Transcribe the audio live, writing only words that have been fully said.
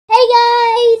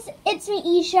it's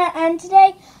me Isha, and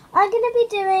today I'm going to be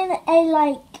doing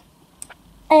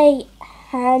a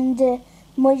hand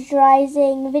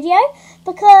moisturizing video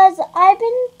because I've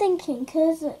been thinking,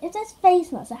 because it says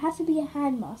face mask, it has to be a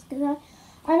hand mask, and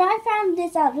I found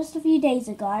this out just a few days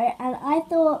ago, and I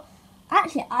thought,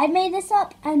 actually I made this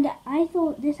up, and I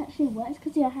thought this actually works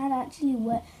because your hand actually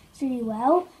works really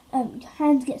well. Your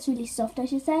hands gets really soft, I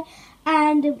should say,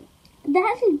 and they're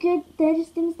actually good. They're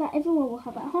just things that everyone will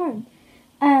have at home.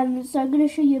 So I'm going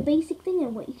to show you a basic thing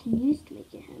and what you can use to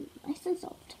make your hand nice and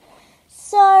soft.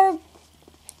 So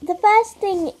the first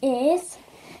thing is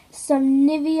some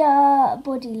Nivea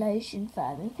body lotion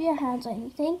firming for your hands or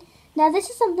anything. Now this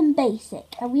is something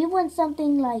basic, and we want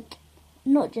something like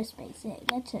not just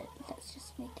basic. Let's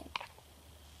just make it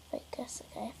focus.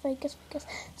 Okay, focus.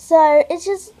 So it's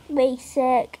just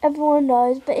basic. Everyone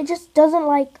knows, but it just doesn't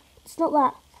it's not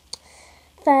that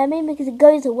firming because it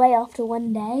goes away after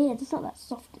one day, and it's not that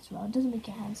soft as well. It doesn't make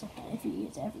your hands softer if you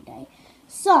use it every day.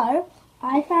 So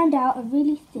I found out a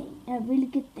really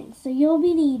good thing. So you'll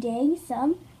be needing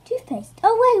some toothpaste.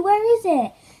 Oh wait, where is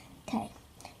it? Okay,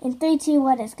 in 3, 2,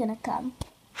 1, it's gonna come.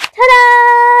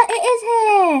 Ta-da! It is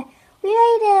here. We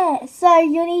made it. So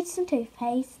you'll need some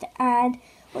toothpaste, and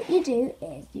what you do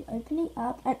is you open it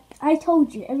up, and I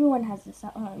told you everyone has this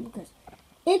at home because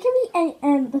it can be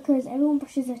any, because everyone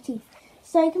brushes their teeth.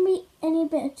 So it can be any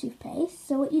bit of toothpaste.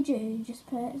 So what you do, you just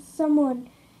put some on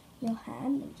your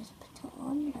hand and just put it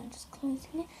on and just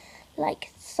closing it like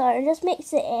so. And just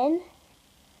mix it in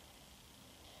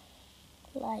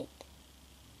like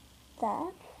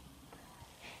that.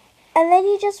 And then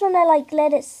you just want to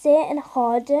let it sit and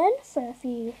harden for a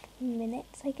few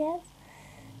minutes, I guess.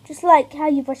 Just like how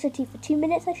you brush your teeth for 2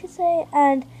 minutes, I should say.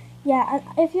 And yeah, and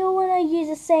if you want to use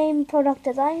the same product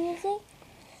as I'm using,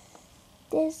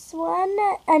 this one,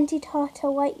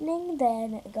 anti-tartar whitening,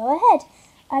 then go ahead.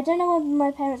 I don't know where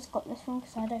my parents got this from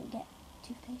because I don't get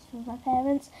toothpaste from my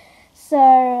parents.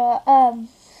 So,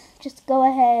 just go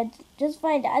ahead, just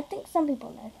find it. I think some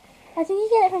people know. I think you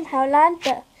get it from Poundland,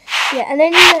 but yeah. And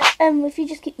then if you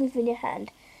just keep moving your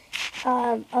hand,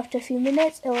 after a few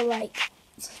minutes, it will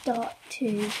start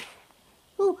to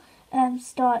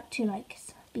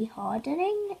be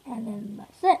hardening, and then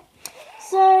that's it.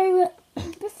 So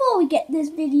before we get this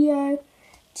video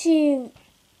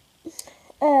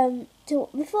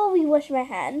before we wash my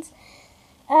hands,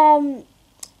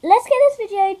 let's get this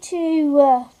video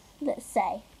to let's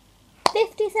say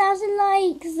 50,000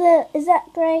 likes. Is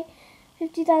that great?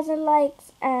 50,000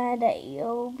 likes, and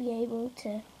you'll be able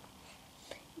to,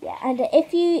 yeah. And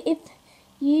if you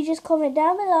just comment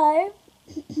down below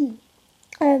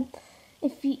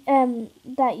if you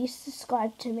that you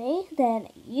subscribe to me, then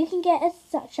you can get a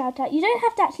shout out. You don't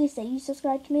have to actually say you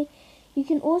subscribe to me. You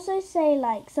can also say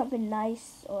something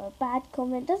nice or a bad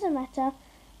comment, doesn't matter,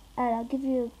 and I'll give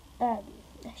you a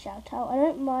shout out. I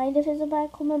don't mind if it's a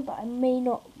bad comment, but I may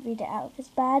not read it out if it's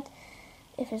bad,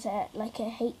 if it's a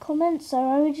hate comment. So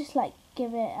I would just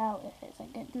give it out if it's a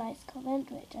good nice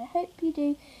comment, which I hope you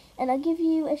do, and I'll give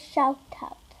you a shout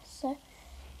out. So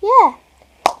yeah,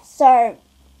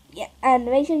 yeah, and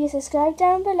make sure you subscribe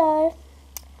down below,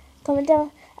 comment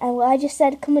down, and what I just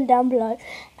said, comment down below,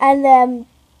 and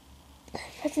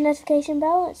press the notification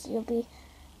bell so you'll be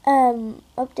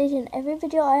updated on every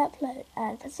video I upload,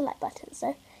 and press the like button.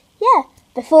 So yeah,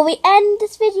 before we end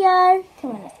this video,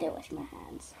 come on, let's go wash my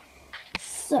hands.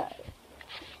 So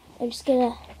I'm just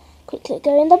gonna quickly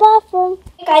go in the bathroom.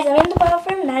 Hey guys, I'm in the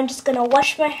bathroom and I'm just gonna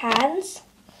wash my hands.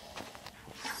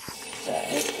 So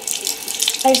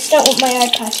I just don't want my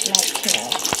iPad to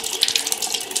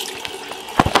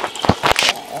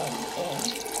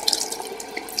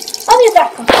I'll be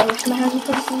back after I wash my hands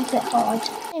because it's a bit hard.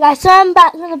 Hey guys, so I'm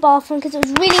back from the bathroom because it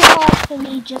was really hard for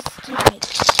me just to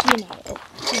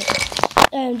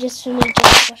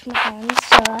wash my hands,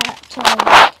 so I had to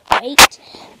wait.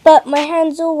 But my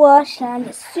hands are washed and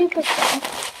it's super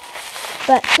soft.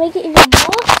 But to make it even more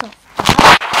softer,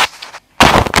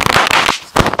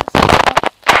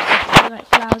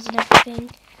 flowers and everything.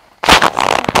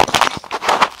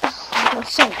 Oh my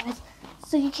gosh, sorry guys.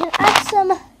 So you can add some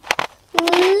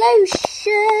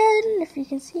lotion, if you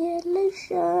can see it,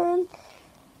 lotion.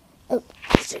 Oh,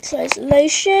 so close,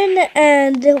 lotion,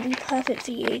 and it'll be perfect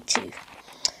for you to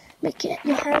make your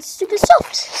hands super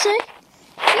soft. So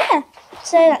yeah,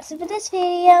 so that's it for this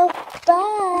video.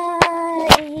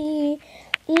 Bye.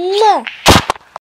 Mwah.